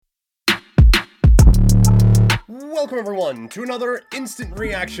Welcome everyone to another instant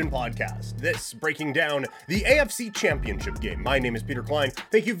reaction podcast. This breaking down the AFC Championship game. My name is Peter Klein.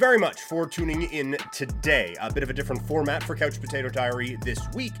 Thank you very much for tuning in today. A bit of a different format for Couch Potato Diary this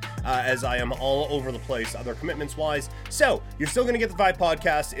week, as I am all over the place other commitments wise. So you're still going to get the 5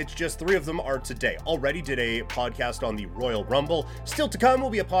 podcasts. It's just 3 of them are today. Already did a podcast on the Royal Rumble. Still to come will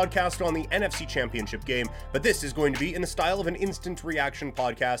be a podcast on the NFC Championship game, but this is going to be in the style of an instant reaction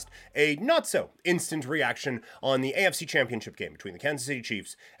podcast, a not so instant reaction on the AFC Championship game between the Kansas City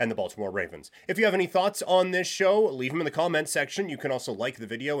Chiefs and the Baltimore Ravens. If you have any thoughts on this show, leave them in the comments section. You can also like the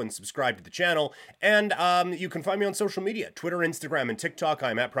video and subscribe to the channel. And you can find me on social media, Twitter, Instagram, and TikTok.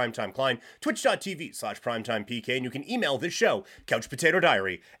 I'm at Primetime Klein, twitch.tv/PrimetimePK, and you can email this show,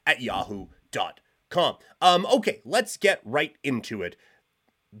 couchpotatodiary@yahoo.com. Okay, let's get right into it.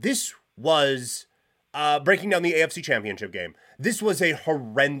 This was breaking down the AFC Championship game. This was a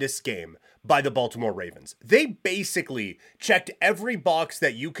horrendous game by the Baltimore Ravens. They basically checked every box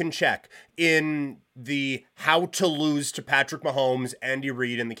that you can check in the how to lose to Patrick Mahomes, Andy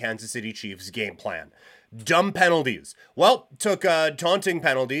Reid, and the Kansas City Chiefs game plan. Dumb penalties. Well, took a taunting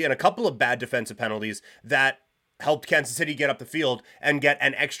penalty and a couple of bad defensive penalties that helped Kansas City get up the field and get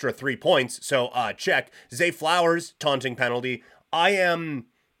an extra 3 points. So, check. Zay Flowers, taunting penalty. I am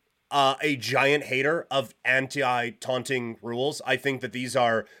a giant hater of anti-taunting rules. I think that these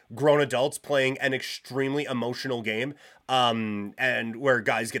are grown adults playing an extremely emotional game, and where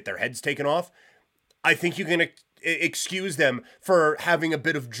guys get their heads taken off. I think you can excuse them for having a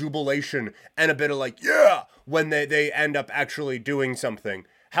bit of jubilation and a bit of like, yeah, when they end up actually doing something.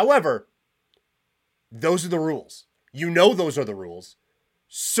 However, those are the rules. You know those are the rules,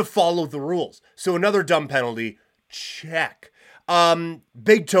 so follow the rules. So another dumb penalty, check.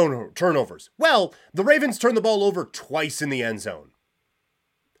 Big turnovers. Well, the Ravens turned the ball over twice in the end zone.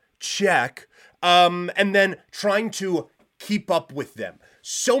 Check. And then trying to keep up with them.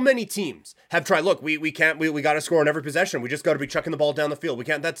 So many teams have tried. Look, we got to score on every possession. We just got to be chucking the ball down the field. We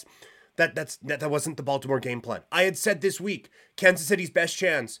can't. That wasn't the Baltimore game plan. I had said this week, Kansas City's best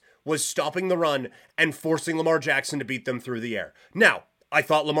chance was stopping the run and forcing Lamar Jackson to beat them through the air. Now, I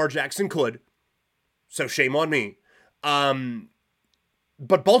thought Lamar Jackson could, so shame on me.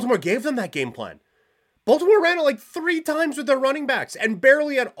 But Baltimore gave them that game plan. Baltimore ran it like 3 times with their running backs and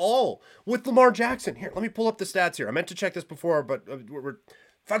barely at all with Lamar Jackson. Here, let me pull up the stats here. I meant to check this before, but we're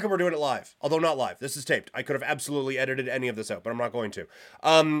doing it live. Although not live. This is taped. I could have absolutely edited any of this out, but I'm not going to.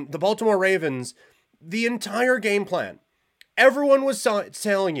 The Baltimore Ravens, the entire game plan, everyone was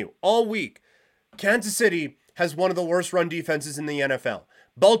telling you all week, Kansas City has one of the worst run defenses in the NFL.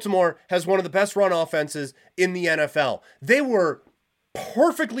 Baltimore has one of the best run offenses in the NFL. They were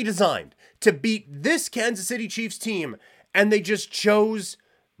perfectly designed to beat this Kansas City Chiefs team, and they just chose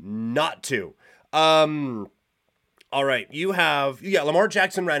not to. All right, you have, Lamar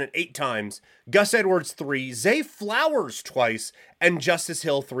Jackson ran it 8 times, Gus Edwards 3, Zay Flowers twice, and Justice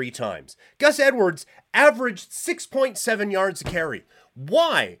Hill 3 times. Gus Edwards averaged 6.7 yards a carry.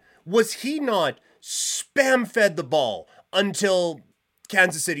 Why was he not spam-fed the ball until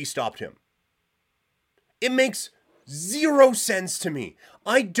Kansas City stopped him? It makes 0 sense to me.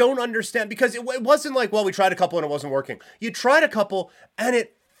 I don't understand, because it wasn't like, well, we tried a couple and it wasn't working. You tried a couple and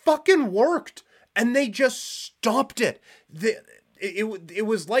it fucking worked, and they just stopped it. It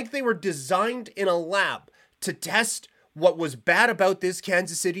was like they were designed in a lab to test what was bad about this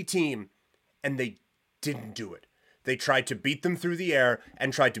Kansas City team, and they didn't do it. They tried to beat them through the air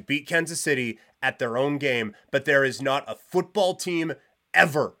and tried to beat Kansas City at their own game, but there is not a football team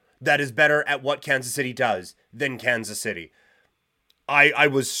ever that is better at what Kansas City does than Kansas City. I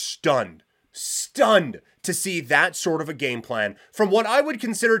was stunned to see that sort of a game plan from what I would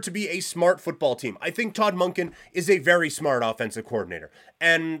consider to be a smart football team. I think Todd Monken is a very smart offensive coordinator,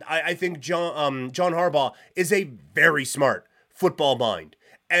 and I think John Harbaugh is a very smart football mind.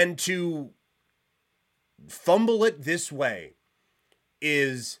 And to fumble it this way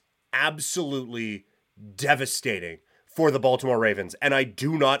is absolutely devastating for the Baltimore Ravens, and I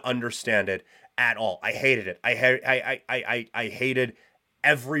do not understand it at all. I hated it. I hated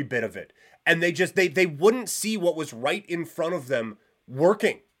every bit of it. And they wouldn't see what was right in front of them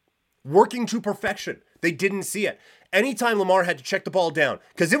working to perfection. They didn't see it. Anytime Lamar had to check the ball down,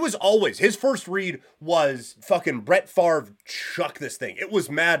 because it was always, his first read was fucking Brett Favre, chuck this thing. It was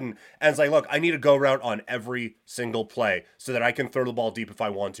Madden, and it's like, look, I need a go route on every single play so that I can throw the ball deep if I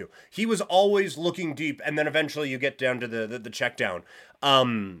want to. He was always looking deep, and then eventually you get down to the check down.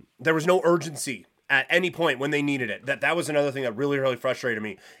 There was no urgency at any point when they needed it. That was another thing that really, really frustrated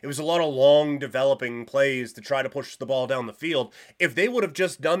me. It was a lot of long developing plays to try to push the ball down the field. If they would have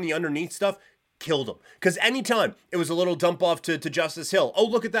just done the underneath stuff, killed them. Because anytime it was a little dump off to Justice Hill, oh,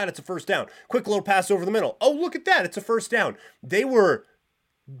 look at that, it's a first down. Quick little pass over the middle. Oh, look at that, it's a first down. They were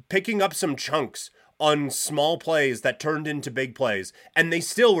picking up some chunks on small plays that turned into big plays. And they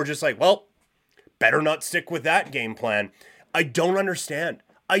still were just like, well, better not stick with that game plan. I don't understand.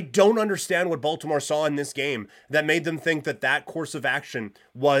 I don't understand what Baltimore saw in this game that made them think that that course of action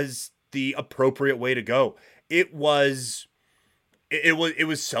was the appropriate way to go. It was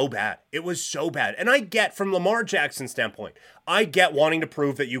so bad. It was so bad. And I get, from Lamar Jackson's standpoint, I get wanting to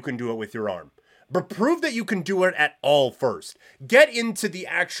prove that you can do it with your arm. But prove that you can do it at all first. Get into the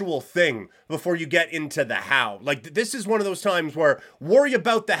actual thing before you get into the how. Like, this is one of those times where worry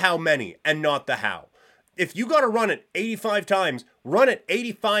about the how many and not the how. If you got to run it 85 times, run it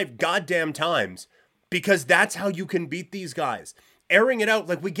 85 goddamn times, because that's how you can beat these guys. Airing it out,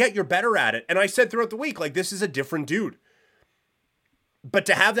 like, we get you're better at it. And I said throughout the week, like, this is a different dude. But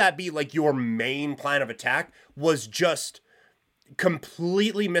to have that be like your main plan of attack was just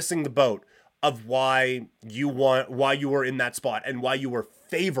completely missing the boat of why you were in that spot and why you were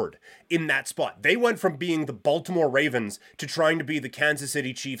favored in that spot. They went from being the Baltimore Ravens to trying to be the Kansas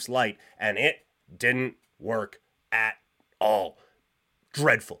City Chiefs light, and it didn't work at all.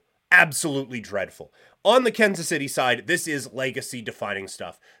 Dreadful. Absolutely dreadful. On the Kansas City side, this is legacy-defining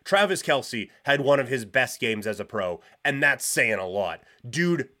stuff. Travis Kelce had one of his best games as a pro, and that's saying a lot.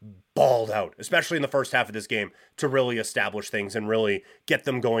 Dude balled out, especially in the first half of this game, to really establish things and really get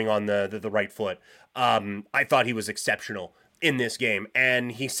them going on the right foot. I thought he was exceptional in this game,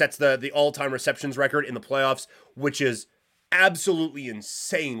 and he sets the all-time receptions record in the playoffs, which is absolutely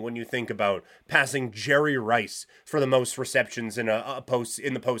insane when you think about passing Jerry Rice for the most receptions in the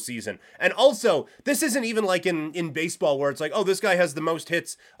postseason. And also, this isn't even like in baseball where it's like, oh, this guy has the most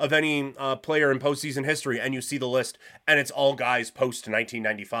hits of any player in postseason history, and you see the list, and it's all guys post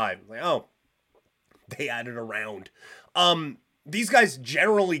 1995. Like, oh, they added a round. These guys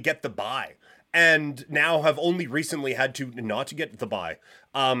generally get the bye, and now have only recently had to not to get the bye.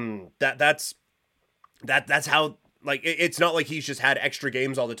 That's how. Like, it's not like he's just had extra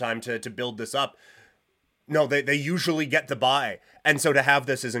games all the time to build this up. No, they usually get the bye. And so to have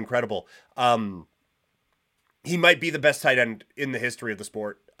this is incredible. He might be the best tight end in the history of the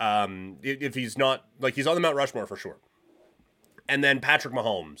sport. If he's not, like, he's on the Mount Rushmore for sure. And then Patrick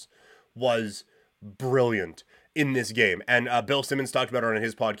Mahomes was brilliant in this game. And Bill Simmons talked about it on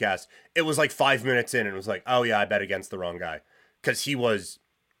his podcast. It was like 5 minutes in and it was like, oh yeah, I bet against the wrong guy. Because he was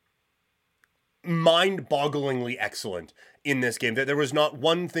mind-bogglingly excellent in this game. There was not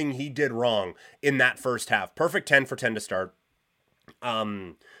one thing he did wrong in that first half. Perfect 10 for 10 to start.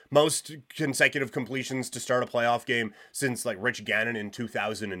 Most consecutive completions to start a playoff game since like Rich Gannon in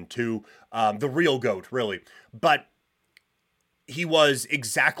 2002. The real GOAT, really. But he was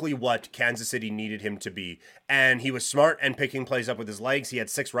exactly what Kansas City needed him to be. And he was smart and picking plays up with his legs. He had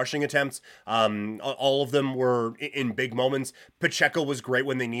 6 rushing attempts. All of them were in big moments. Pacheco was great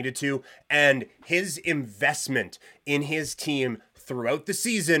when they needed to. And his investment in his team throughout the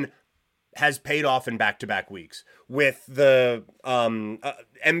season has paid off in back-to-back weeks. With the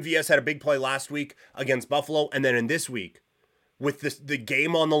MVS had a big play last week against Buffalo. And then in this week, with the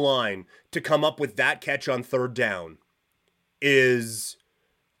game on the line, to come up with that catch on third down is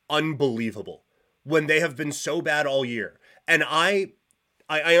unbelievable when they have been so bad all year. And I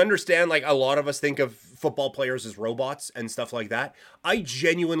understand, like, a lot of us think of football players as robots and stuff like that. I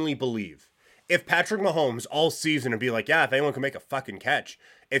genuinely believe if Patrick Mahomes all season would be like, yeah, if anyone can make a fucking catch,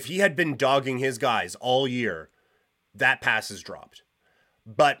 if he had been dogging his guys all year, that pass is dropped.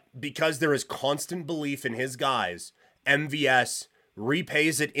 But because there is constant belief in his guys, MVS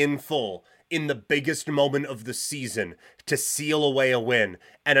repays it in full in the biggest moment of the season to seal away a win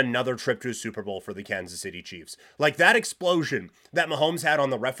and another trip to a Super Bowl for the Kansas City Chiefs. Like, that explosion that Mahomes had on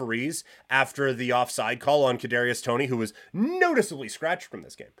the referees after the offside call on Kadarius Toney, who was noticeably scratched from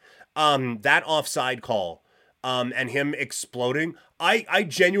this game. That offside call and him exploding, I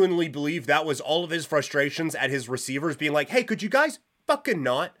genuinely believe that was all of his frustrations at his receivers being like, hey, could you guys fucking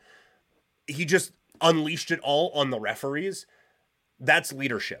not? He just unleashed it all on the referees. That's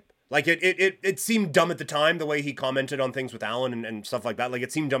leadership. Like, it seemed dumb at the time, the way he commented on things with Allen and stuff like that. Like,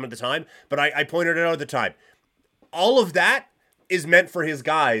 it seemed dumb at the time, but I pointed it out at the time. All of that is meant for his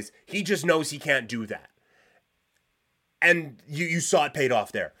guys. He just knows he can't do that. And you saw it paid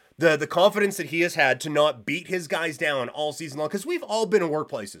off there. The confidence that he has had to not beat his guys down all season long, because we've all been in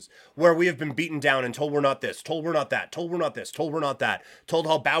workplaces where we have been beaten down and told we're not this, told we're not that, told we're not this, told we're not that, told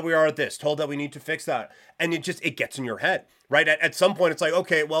how bad we are at this, told that we need to fix that. And it gets in your head, right? At some point, it's like,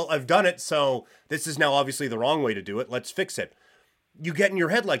 okay, well, I've done it, so this is now obviously the wrong way to do it. Let's fix it. you get in your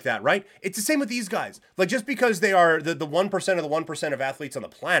head like that, right? It's the same with these guys. Like, just because they are the 1% of the 1% of athletes on the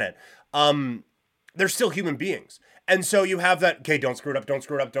planet, they're still human beings. And so you have that, okay, don't screw it up, don't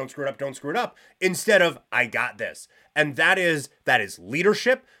screw it up, don't screw it up, don't screw it up, instead of, I got this. And that is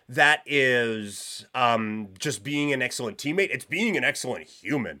leadership. That is just being an excellent teammate. It's being an excellent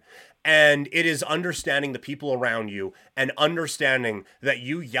human. And it is understanding the people around you and understanding that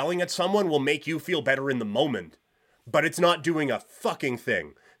you yelling at someone will make you feel better in the moment, but it's not doing a fucking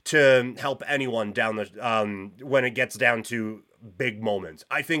thing to help anyone down the when it gets down to big moments.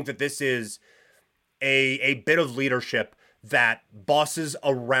 I think that this is a bit of leadership that bosses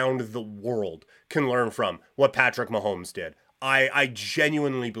around the world can learn from what Patrick Mahomes did. I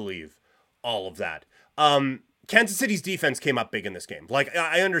genuinely believe all of that. Kansas City's defense came up big in this game. Like,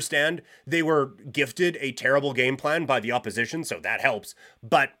 I understand they were gifted a terrible game plan by the opposition, so that helps.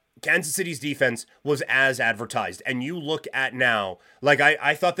 But Kansas City's defense was as advertised. And you look at now, like,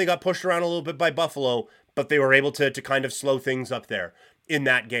 I thought they got pushed around a little bit by Buffalo, but they were able to kind of slow things up there in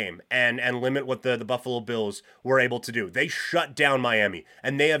that game and limit what the Buffalo Bills were able to do. They shut down Miami,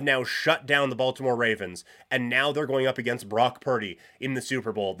 and they have now shut down the Baltimore Ravens, and now they're going up against Brock Purdy in the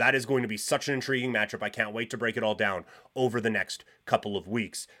Super Bowl. That is going to be such an intriguing matchup. I can't wait to break it all down over the next couple of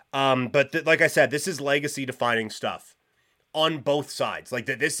weeks. But like I said, this is legacy-defining stuff on both sides. Like,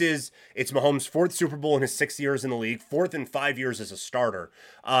 it's Mahomes' 4th Super Bowl in his 6 years in the league, 4th in 5 years as a starter.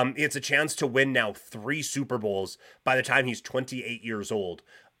 It's a chance to win now 3 Super Bowls by the time he's 28 years old.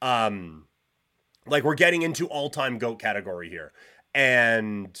 Like, we're getting into all-time GOAT category here.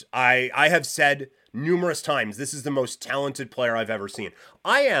 And I have said numerous times, this is the most talented player I've ever seen.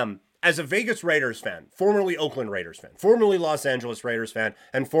 I am, as a Vegas Raiders fan, formerly Oakland Raiders fan, formerly Los Angeles Raiders fan,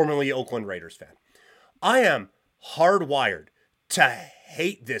 and formerly Oakland Raiders fan, I am hardwired to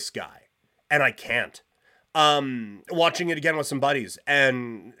hate this guy, and I can't. Watching it again with some buddies,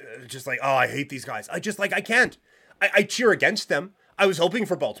 and just like, oh, I hate these guys. I can't. I cheer against them. I was hoping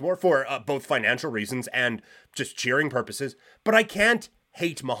for Baltimore for both financial reasons and just cheering purposes, but I can't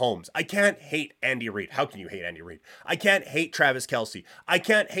hate Mahomes. I can't hate Andy Reid. How can you hate Andy Reid? I can't hate Travis Kelce. I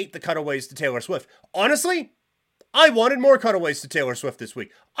can't hate the cutaways to Taylor Swift. Honestly, I wanted more cutaways to Taylor Swift this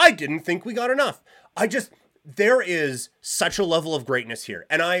week. I didn't think we got enough. There is such a level of greatness here.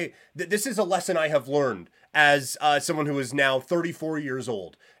 And this is a lesson I have learned as someone who is now 34 years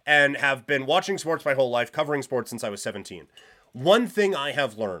old and have been watching sports my whole life, covering sports since I was 17. One thing I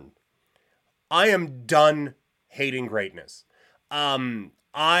have learned, I am done hating greatness.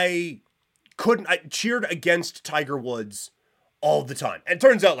 I cheered against Tiger Woods all the time. And it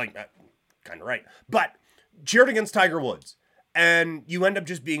turns out, like, kind of right, but cheered against Tiger Woods. And you end up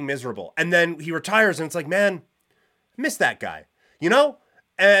just being miserable. And then he retires, and it's like, man, I miss that guy, you know?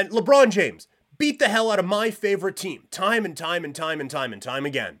 And LeBron James beat the hell out of my favorite team time and time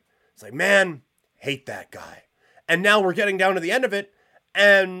again. It's like, man, hate that guy. And now we're getting down to the end of it,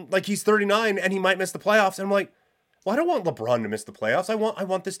 and like, he's 39 and he might miss the playoffs. And I'm like, well, I don't want LeBron to miss the playoffs. I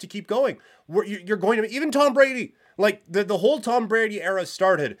want this to keep going. You're going to, even Tom Brady, like the whole Tom Brady era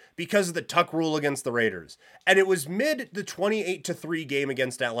started because of the tuck rule against the Raiders. And it was mid the 28-3 game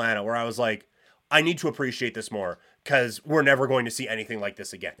against Atlanta where I was like, I need to appreciate this more because we're never going to see anything like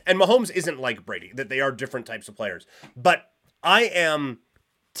this again. And Mahomes isn't like Brady, that they are different types of players. But I am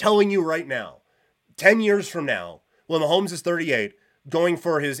telling you right now, 10 years from now, when Mahomes is 38, going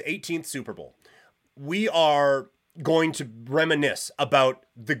for his 18th Super Bowl, we are going to reminisce about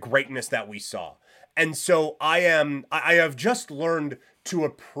the greatness that we saw. And so I have just learned to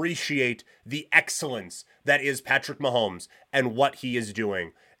appreciate the excellence that is Patrick Mahomes and what he is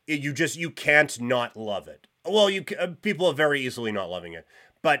doing. You can't not love it. Well, people are very easily not loving it,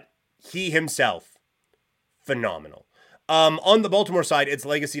 but he himself, phenomenal. On the Baltimore side, it's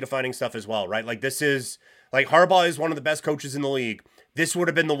legacy defining stuff as well, right? Like, this is, like, Harbaugh is one of the best coaches in the league. This would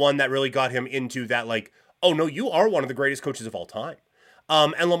have been the one that really got him into that, like, oh no, you are one of the greatest coaches of all time.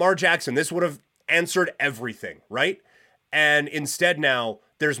 And Lamar Jackson, this would have answered everything, right? And instead now,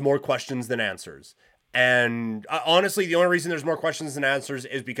 there's more questions than answers. And honestly, the only reason there's more questions than answers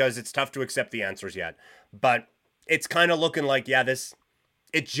is because it's tough to accept the answers yet. But it's kind of looking like, yeah, it's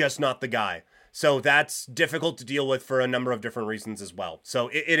just not the guy. So that's difficult to deal with for a number of different reasons as well.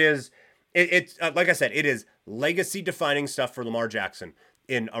 So it's like I said, it is legacy defining stuff for Lamar Jackson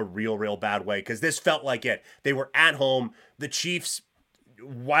in a real bad way, because this felt like it. They were at home. The Chiefs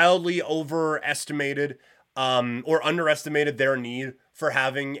wildly overestimated or underestimated their need for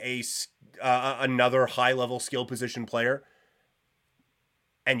having another high level skill position player,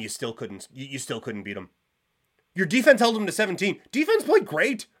 and you still couldn't beat them. Your defense held them to 17. Defense played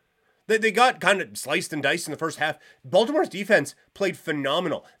great. They got kind of sliced and diced in the first half. Baltimore's defense played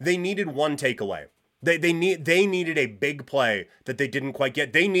phenomenal. They needed one takeaway. They needed a big play that they didn't quite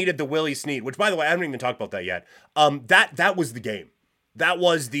get. They needed the Willie Snead, which, by the way, I haven't even talked about that yet. That was the game. That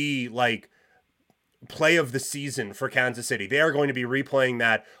was the play of the season for Kansas City. They are going to be replaying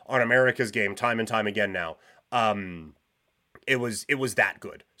that on America's Game time and time again now. It was that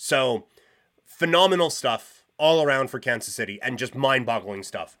good. So phenomenal stuff all around for Kansas City, and just mind-boggling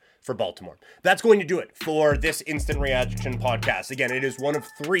stuff for Baltimore. That's going to do it for this Instant Reaction podcast. Again, it is one of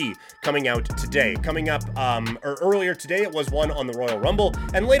 3 coming out today. Coming up, or earlier today, it was one on the Royal Rumble,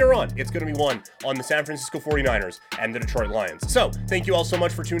 and later on, it's going to be one on the San Francisco 49ers and the Detroit Lions. So, thank you all so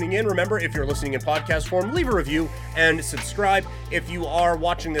much for tuning in. Remember, if you're listening in podcast form, leave a review and subscribe. If you are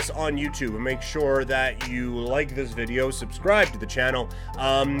watching this on YouTube, make sure that you like this video, subscribe to the channel,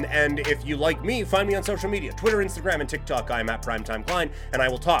 and if you like me, find me on social media, Twitter, Instagram, and TikTok. I'm at Primetime Klein, and I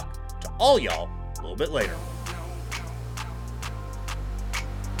will talk to all y'all a little bit later.